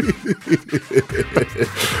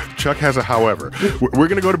Chuck has a however. We're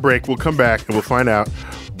going to go to break. We'll come back and we'll find out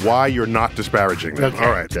why you're not disparaging them. Okay.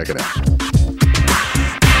 All right, check it out.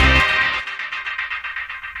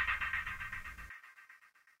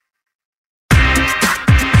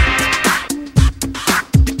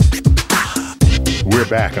 We're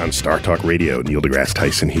back on Star Talk Radio. Neil deGrasse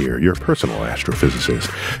Tyson here, your personal astrophysicist,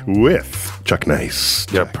 with Chuck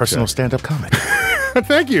Nice. Your personal stand-up comic.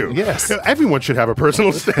 Thank you. Yes. Everyone should have a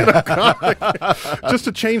personal stand-up comic just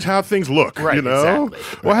to change how things look, right, you know?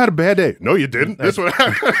 Exactly. Well, I had a bad day. No, you didn't. This what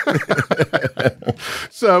happened.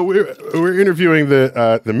 So we're interviewing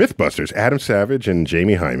the Mythbusters, Adam Savage and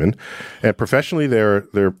Jamie Hyman. And professionally, they're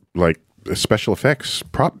like special effects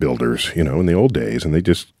prop builders, in the old days. And they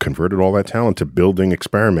just converted all that talent to building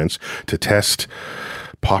experiments to test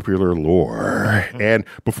popular lore. And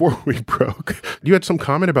before we broke, you had some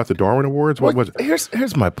comment about the Darwin Awards? What was it?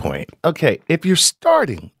 Here's my point. Okay, if you're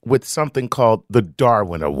starting with something called the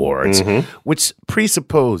Darwin Awards, which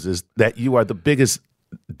presupposes that you are the biggest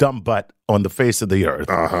dumb butt on the face of the earth,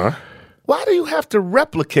 why do you have to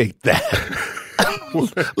replicate that?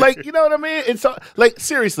 Like, you know what I mean? It's like,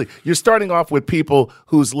 seriously, you're starting off with people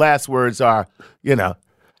whose last words are,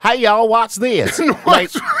 hey, y'all, watch this. Like,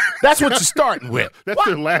 that's what you're starting with. That's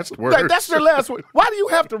their last word. That's their last word. Why do you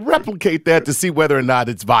have to replicate that to see whether or not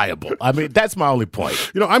it's viable? I mean, that's my only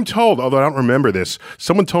point. I'm told, although I don't remember this,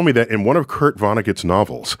 someone told me that in one of Kurt Vonnegut's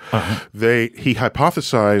novels, he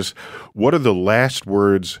hypothesized what are the last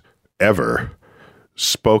words ever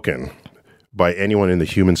spoken by anyone in the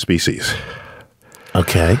human species.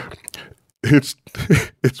 Okay. It's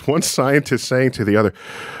one scientist saying to the other,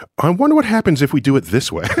 I wonder what happens if we do it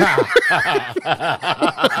this way.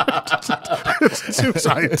 It's two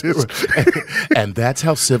scientists. And that's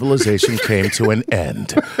how civilization came to an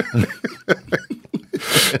end.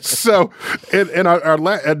 So, in our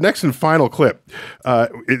next and final clip,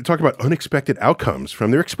 it talked about unexpected outcomes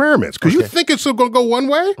from their experiments. Because you think it's going to go one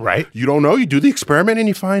way. Right. You don't know. You do the experiment and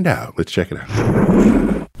you find out. Let's check it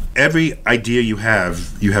out. Every idea you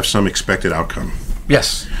have some expected outcome.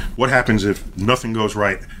 Yes. What happens if nothing goes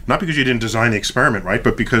right? Not because you didn't design the experiment right,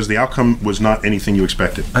 but because the outcome was not anything you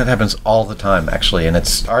expected. That happens all the time, actually, and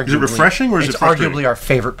it's arguably... Is it refreshing or is it frustrating? It's arguably our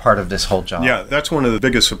favorite part of this whole job. Yeah, that's one of the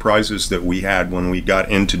biggest surprises that we had when we got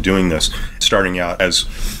into doing this, starting out as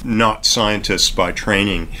not scientists by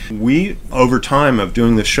training. We, over time of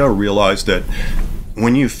doing this show, realized that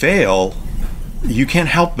when you fail, you can't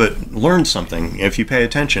help but learn something if you pay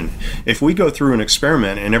attention. If we go through an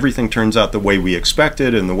experiment and everything turns out the way we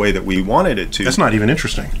expected and the way that we wanted it to... That's not even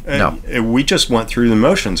interesting. No. We just went through the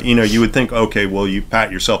motions. You would think, okay, well, you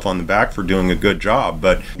pat yourself on the back for doing a good job,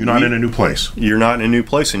 but... You're not in a new place. You're not in a new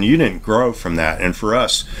place, and you didn't grow from that. And for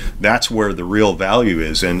us, that's where the real value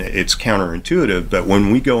is, and it's counterintuitive, but when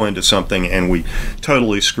we go into something and we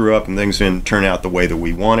totally screw up and things didn't turn out the way that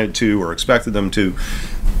we wanted to or expected them to,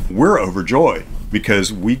 we're overjoyed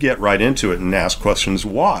because we get right into it and ask questions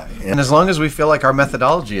why. And as long as we feel like our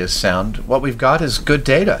methodology is sound, what we've got is good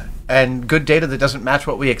data. And good data that doesn't match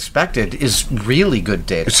what we expected is really good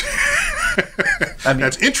data. I mean,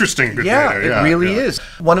 that's interesting. Yeah, it really is.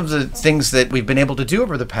 One of the things that we've been able to do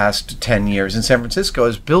over the past 10 years in San Francisco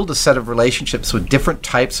is build a set of relationships with different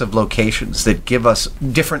types of locations that give us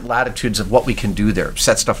different latitudes of what we can do there.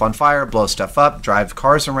 Set stuff on fire, blow stuff up, drive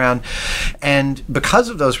cars around. And because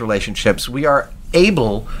of those relationships, we are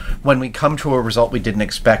able, when we come to a result we didn't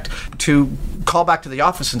expect, to call back to the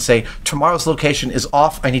office and say, tomorrow's location is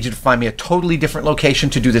off. I need you to find me a totally different location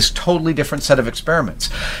to do this totally different set of experiments.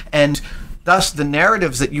 And thus, the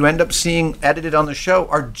narratives that you end up seeing edited on the show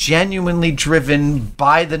are genuinely driven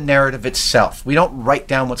by the narrative itself. We don't write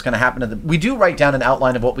down what's going to happen. We do write down an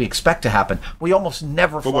outline of what we expect to happen. We almost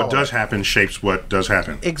never follow. But what does happen shapes what does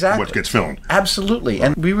happen. Exactly. What gets filmed. Absolutely.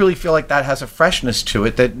 And we really feel like that has a freshness to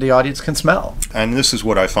it that the audience can smell. And this is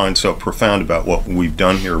what I find so profound about what we've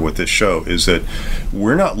done here with this show, is that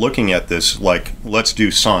we're not looking at this like, let's do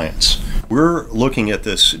science. We're looking at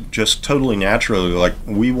this just totally naturally, like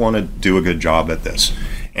we want to do a good job at this.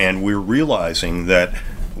 And we're realizing that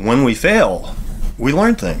when we fail, we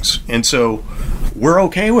learn things. And so we're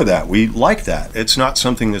okay with that. We like that. It's not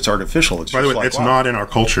something that's artificial. It's By the way, it's not in our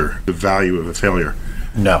culture, the value of a failure.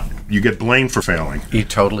 No. You get blamed for failing. You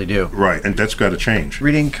totally do. Right, and that's got to change.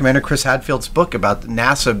 Reading Commander Chris Hadfield's book about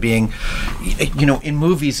NASA being, in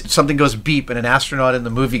movies, something goes beep and an astronaut in the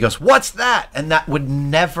movie goes, "What's that?" And that would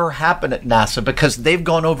never happen at NASA because they've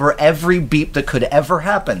gone over every beep that could ever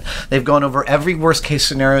happen. They've gone over every worst case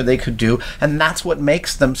scenario they could do, and that's what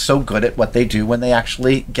makes them so good at what they do when they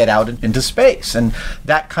actually get out into space. And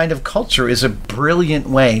that kind of culture is a brilliant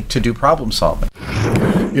way to do problem solving.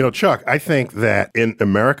 Chuck, I think that in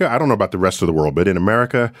America, I don't know about the rest of the world, but in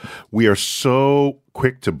America, we are so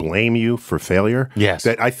quick to blame you for failure. Yes.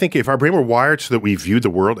 That I think if our brain were wired so that we viewed the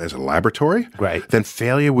world as a laboratory, right, then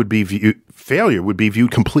failure would be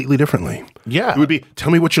viewed completely differently. Yeah. It would be,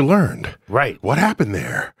 tell me what you learned. Right. What happened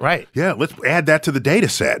there? Right. Yeah, let's add that to the data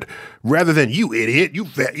set. Rather than, you idiot,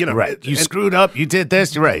 Right. You screwed up, you did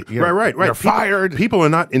this, you're right. Right. You're fired. People are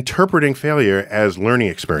not interpreting failure as learning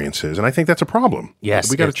experiences, and I think that's a problem. Yes.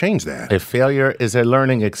 We got to change that. If failure is a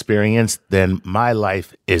learning experience, then my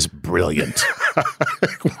life is brilliant.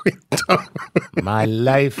 My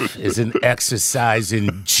life is an exercise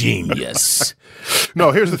in genius.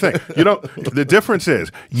 No, here's the thing. The difference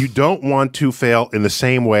is you don't want to fail in the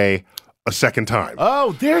same way a second time.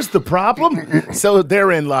 Oh, there's the problem. So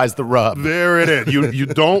therein lies the rub. There it is. You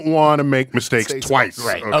don't want to make mistakes twice.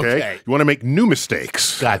 Right. Okay? You want to make new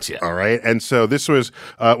mistakes. Gotcha. All right. And so this was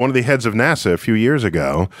one of the heads of NASA a few years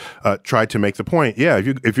ago tried to make the point. Yeah,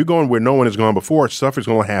 if you're going where no one has gone before, stuff is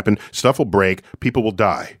going to happen. Stuff will break. People will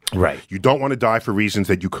die. Right. You don't want to die for reasons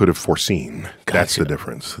that you could have foreseen. Gotcha. That's the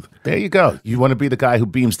difference. There you go. You want to be the guy who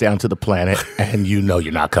beams down to the planet and you know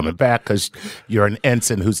you're not coming back because you're an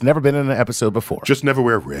ensign who's never been in an episode before. Just never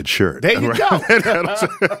wear a red shirt. There you go.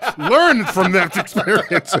 Learn from that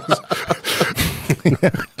experiences.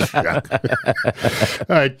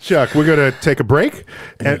 All right, Chuck, we're going to take a break.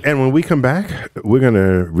 And when we come back, we're going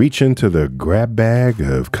to reach into the grab bag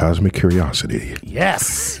of cosmic curiosity.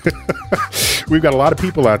 Yes. We've got a lot of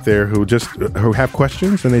people out there who have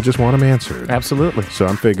questions and they just want them answered. Absolutely. So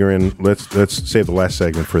I'm figuring let's save the last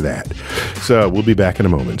segment for that. So we'll be back in a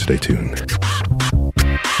moment. Stay tuned.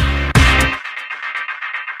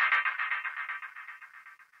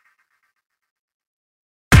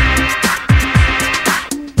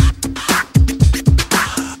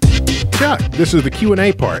 Chuck, this is the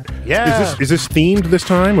Q&A part. Yeah. Is this themed this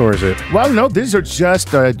time, or is it? Well, no, these are just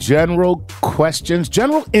general questions,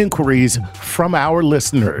 general inquiries from our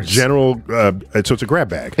listeners. General, so it's a grab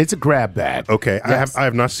bag. It's a grab bag. Okay, Yes. I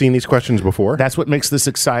have not seen these questions before. That's what makes this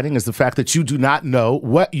exciting is the fact that you do not know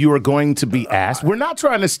what you are going to be asked. We're not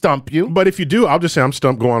trying to stump you. But if you do, I'll just say I'm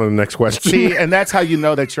stumped. Go on to the next question. See, and that's how you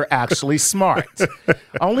know that you're actually smart.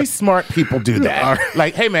 Only smart people do that.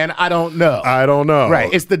 Like, hey, man, I don't know. I don't know.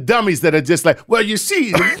 Right. It's the dummies that are just like, well, you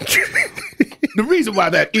see, the reason why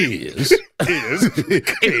that is.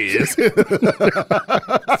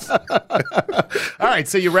 All right,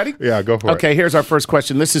 so you ready? Yeah, go for it. Okay, here's our first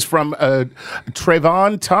question. This is from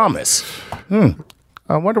Trayvon Thomas.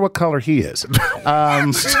 I wonder what color he is.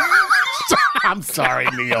 I'm sorry,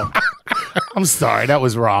 Neil. I'm sorry, that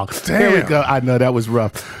was wrong. Here we go. I know that was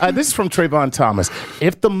rough. This is from Trayvon Thomas.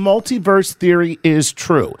 If the multiverse theory is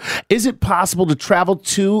true, is it possible to travel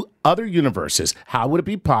to other universes? How would it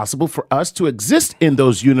be possible for us to exist in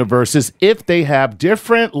those universes if they have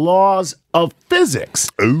different laws of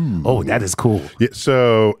physics? Ooh. Oh, that is cool. Yeah,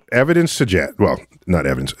 so evidence suggests, well, not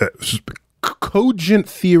evidence, cogent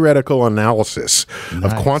theoretical analysis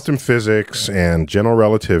of quantum physics and general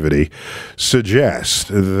relativity suggests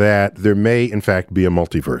that there may, in fact, be a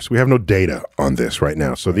multiverse. We have no data on this right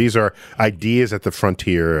now. So these are ideas at the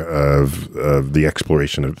frontier of the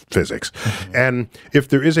exploration of physics. And if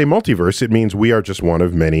there is a multiverse, it means we are just one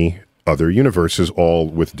of many other universes, all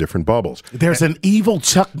with different bubbles. There's an evil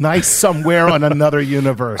Chuck Nice somewhere on another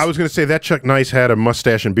universe. I was going to say that Chuck Nice had a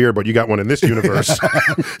mustache and beard, but you got one in this universe.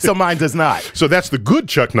 So mine does not. So that's the good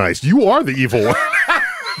Chuck Nice. You are the evil one.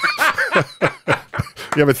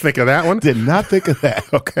 You ever think of that one? Did not think of that.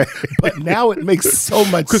 Okay. But now it makes so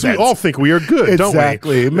much sense. Because we all think we are good, don't we?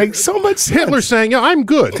 Exactly. It makes so much sense. Hitler saying, yeah, I'm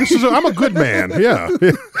good. I'm a good man. Yeah.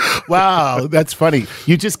 Wow, that's funny.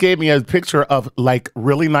 You just gave me a picture of like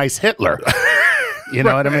really nice Hitler. You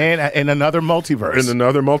know what I mean? In another multiverse. In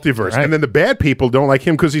another multiverse. Right. And then the bad people don't like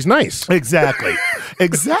him because he's nice. Exactly.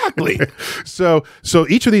 Exactly. So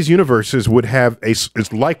each of these universes would have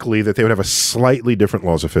it's likely that they would have a slightly different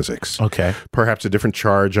laws of physics. Okay. Perhaps a different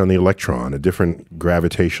charge on the electron, a different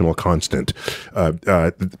gravitational constant.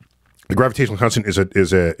 The gravitational constant is a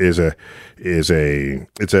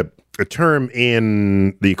term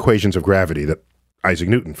in the equations of gravity that Isaac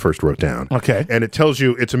Newton first wrote down. Okay. And it tells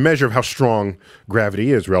you it's a measure of how strong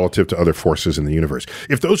gravity is relative to other forces in the universe.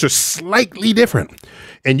 If those are slightly different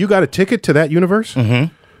and you got a ticket to that universe,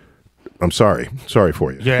 I'm sorry. Sorry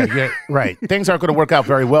for you. Yeah, right. Things aren't going to work out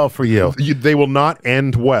very well for you. They will not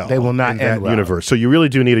end well. They will not in end that well. universe. So you really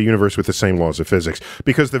do need a universe with the same laws of physics,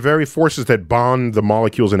 because the very forces that bond the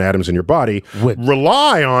molecules and atoms in your body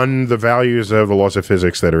rely on the values of the laws of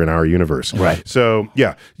physics that are in our universe. Right. So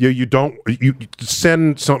yeah, you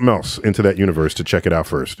send something else into that universe to check it out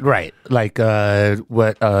first. Right. Like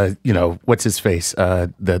what's his face?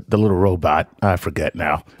 The little robot. I forget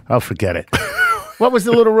now. I'll forget it. What was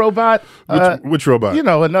the little robot? Which robot?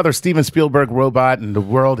 Another Steven Spielberg robot, and the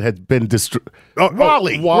world had been destroyed.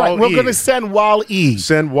 Wall-E. Wall-E. Right. We're going to send Wall-E.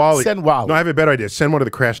 Send Wall-E. Send Wall-E. No, I have a better idea. Send one of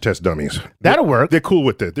the crash test dummies. That'll work. They're cool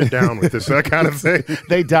with it. They're down with this kind of thing.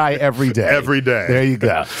 They die every day. Every day. There you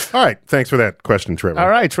go. All right. Thanks for that question, Trevor. All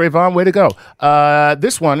right, Trayvon, way to go.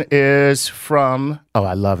 This one is from,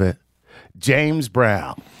 I love it, James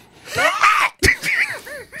Brown.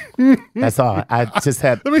 That's all. I just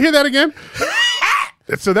had. Let me hear that again.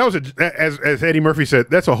 So that was as Eddie Murphy said,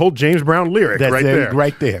 that's a whole James Brown lyric right there.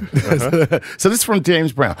 Right there. So this is from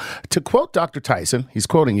James Brown. To quote Dr. Tyson, he's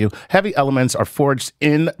quoting you, heavy elements are forged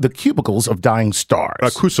in the cubicles of dying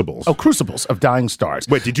stars. Crucibles. Oh, crucibles of dying stars.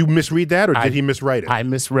 Wait, did you misread that or did he miswrite it? I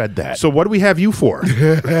misread that. So what do we have you for?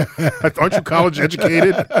 Aren't you college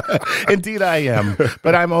educated? Indeed I am,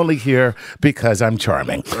 but I'm only here because I'm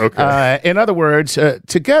charming. Okay. In other words,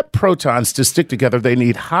 to get protons to stick together, they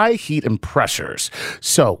need high heat and pressures.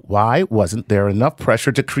 So why wasn't there enough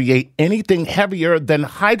pressure to create anything heavier than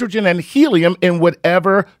hydrogen and helium in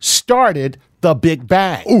whatever started the Big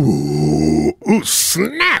Bang? Ooh,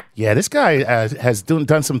 snap! Yeah, this guy has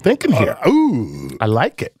done some thinking here. I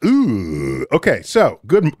like it. Ooh. Okay, so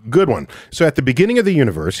good one. So at the beginning of the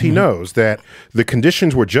universe, he knows that the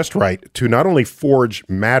conditions were just right to not only forge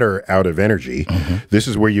matter out of energy. This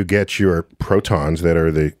is where you get your protons that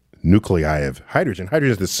are the nuclei of hydrogen.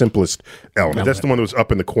 Hydrogen is the simplest element. That's the one that was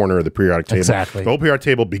up in the corner of the periodic table. Exactly. The whole periodic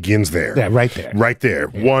table begins there. Yeah, right there. Right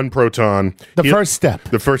there. Yeah. One proton. The first step.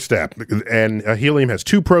 The first step. And helium has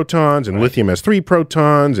 2 protons, and lithium has 3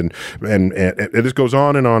 protons, and this goes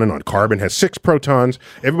on and on and on. Carbon has 6 protons.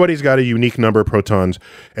 Everybody's got a unique number of protons,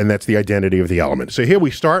 and that's the identity of the element. So here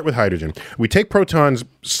we start with hydrogen. We take protons,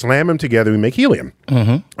 slam them together, we make helium.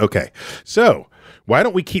 Okay. So why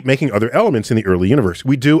don't we keep making other elements in the early universe?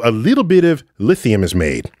 We do a little bit of lithium is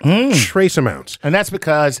made, trace amounts. And that's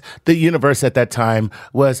because the universe at that time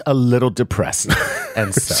was a little depressed.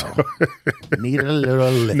 And so needed a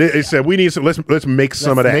little lithium. They said, we need some, let's make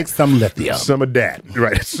some of that. Make some lithium. Some of that.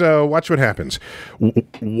 Right. So watch what happens.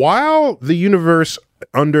 While the universe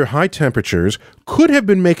under high temperatures could have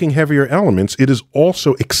been making heavier elements, it is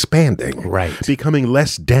also expanding. Right. Becoming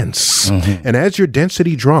less dense. And as your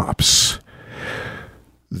density drops,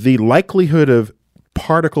 the likelihood of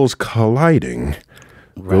particles colliding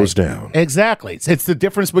goes down. Exactly. It's the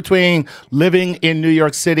difference between living in New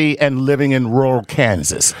York City and living in rural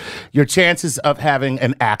Kansas. Your chances of having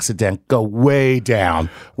an accident go way down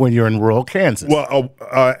when you're in rural Kansas. Well,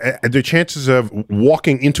 the chances of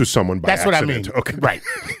walking into someone by That's accident. what I mean. Okay. Right.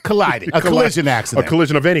 Colliding. A collision accident. A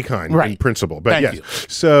collision of any kind, right. In principle. But Thank yes.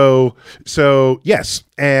 you. So yes.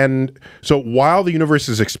 And so while the universe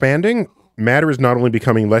is expanding, matter is not only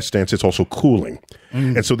becoming less dense, it's also cooling.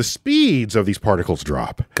 And so the speeds of these particles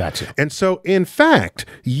drop. Gotcha. And so, in fact,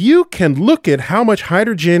 you can look at how much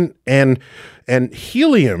hydrogen and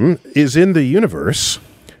helium is in the universe,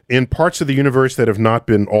 in parts of the universe that have not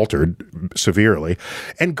been altered severely,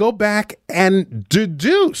 and go back and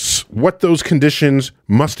deduce what those conditions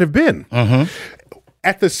must have been.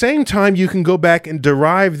 At the same time, you can go back and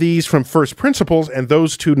derive these from first principles, and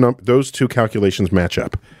those two calculations match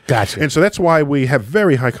up. Gotcha. And so that's why we have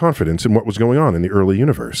very high confidence in what was going on in the early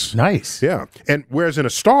universe. Nice. Yeah. And whereas in a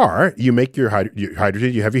star, you make your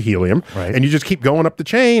hydrogen, you have your helium, right. And you just keep going up the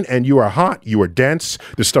chain, and you are hot, you are dense.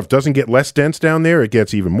 The stuff doesn't get less dense down there; it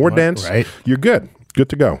gets even more dense. Right. You're good. Good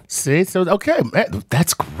to go. See, so okay, man,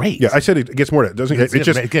 that's great. Yeah, I said it gets more. It doesn't. It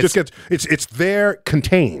just gets. It's there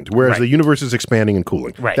contained, whereas the universe is expanding and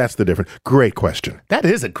cooling. Right. That's the difference. Great question. That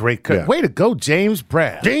is a great way to go, James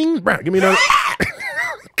Brown. James Brown, give me another.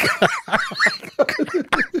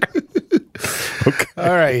 Okay.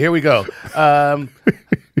 All right, here we go.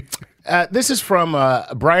 This is from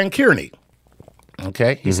Brian Kearney.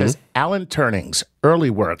 Okay, he says Alan Turing's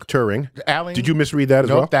early work. Turing. Alan. Did you misread that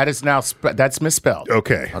as well? That is now that's misspelled.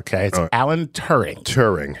 Okay. It's Alan Turing.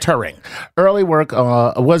 Turing. Early work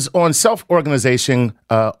was on self-organizing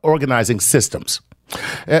organizing systems.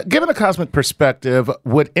 Given a cosmic perspective,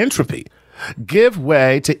 would entropy give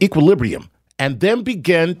way to equilibrium and then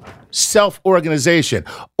begin self-organization,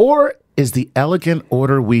 or is the elegant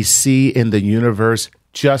order we see in the universe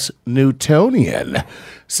just Newtonian?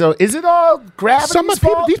 So is it all gravity's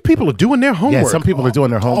fault? These people are doing their homework. Yeah, some people are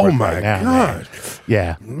doing their homework. Oh my right now, God. man.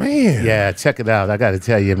 Yeah. Man. Yeah, check it out. I got to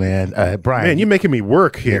tell you, man. Brian. Man, you're making me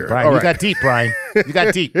work here. Yeah, Brian, all you right. got deep, Brian. You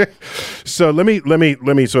got deep. So let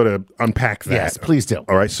me sort of unpack that. Yes, please do.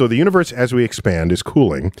 All right. So the universe, as we expand, is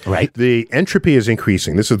cooling. Right. The entropy is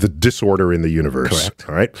increasing. This is the disorder in the universe. Correct.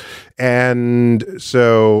 All right. And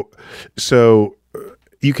so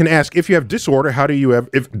you can ask, if you have disorder,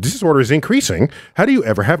 if disorder is increasing, how do you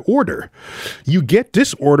ever have order? You get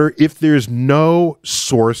disorder if there's no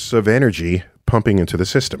source of energy pumping into the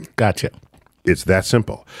system. Gotcha. It's that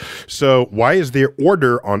simple. So why is there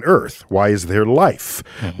order on Earth? Why is there life?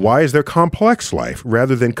 Why is there complex life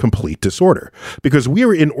rather than complete disorder? Because we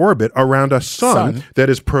are in orbit around a sun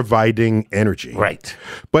that is providing energy. Right.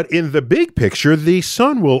 But in the big picture, the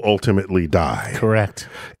sun will ultimately die. Correct.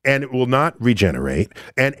 And it will not regenerate.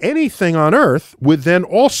 And anything on Earth would then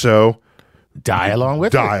also die along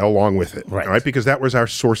with it. Right. All right, because that was our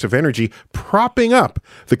source of energy, propping up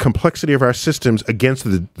the complexity of our systems against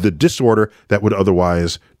the disorder that would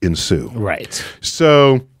otherwise ensue. Right.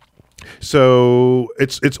 So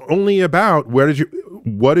it's only about what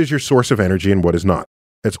is your source of energy and what is not.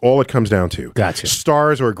 That's all it comes down to. Gotcha.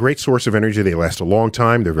 Stars are a great source of energy. They last a long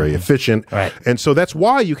time. They're very efficient. Right. And so that's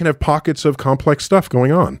why you can have pockets of complex stuff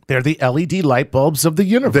going on. They're the LED light bulbs of the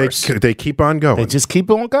universe. They keep on going. They just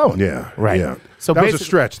keep on going. Yeah. Right. Yeah. So that was a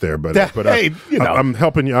stretch there, but hey, I'm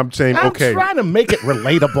helping you. I'm saying, I'm okay. trying to make it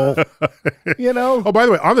relatable. Oh, by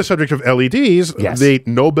the way, on the subject of LEDs, Yes. the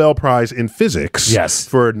Nobel Prize in Physics Yes.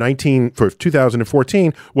 for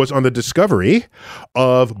 2014 was on the discovery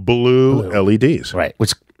of blue LEDs. Right.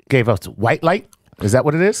 Which gave us white light. Is that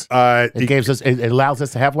what it is? It allows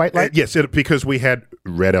us to have white light? Yes, because we had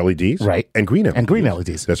red LEDs, Right. and green LEDs. And green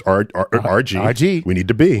LEDs. That's RG. RG. We need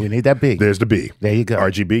the B. We need that B. There's the B. There you go.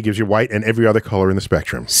 RGB gives you white and every other color in the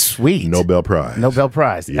spectrum. Sweet. Nobel Prize. Nobel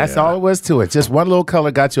Prize. That's Yeah. all it was to it. Just one little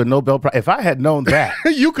color got you a Nobel Prize. If I had known that,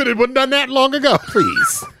 You could have done that long ago.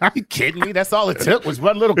 please. Are you kidding me? That's all it took was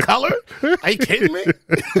one little color? Are you kidding me?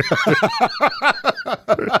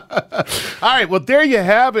 All right. Well, there you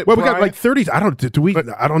have it. Well, we got Brian. like 30. We're going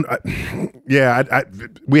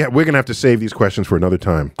to have to save these questions for another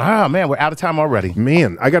time. Ah, man, we're out of time already.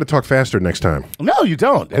 Man, I got to talk faster next time. No, you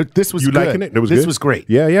don't. This was You good. liking it? It was This good? was great.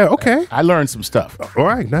 Yeah, okay. I learned some stuff. All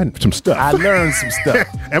right, some stuff. I learned some stuff.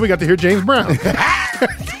 And we got to hear James Brown.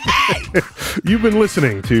 You've been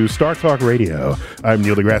listening to Star Talk Radio. I'm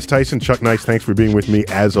Neil deGrasse Tyson. Chuck Nice, thanks for being with me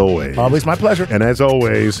as always. Always my pleasure. And as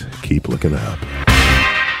always, keep looking up.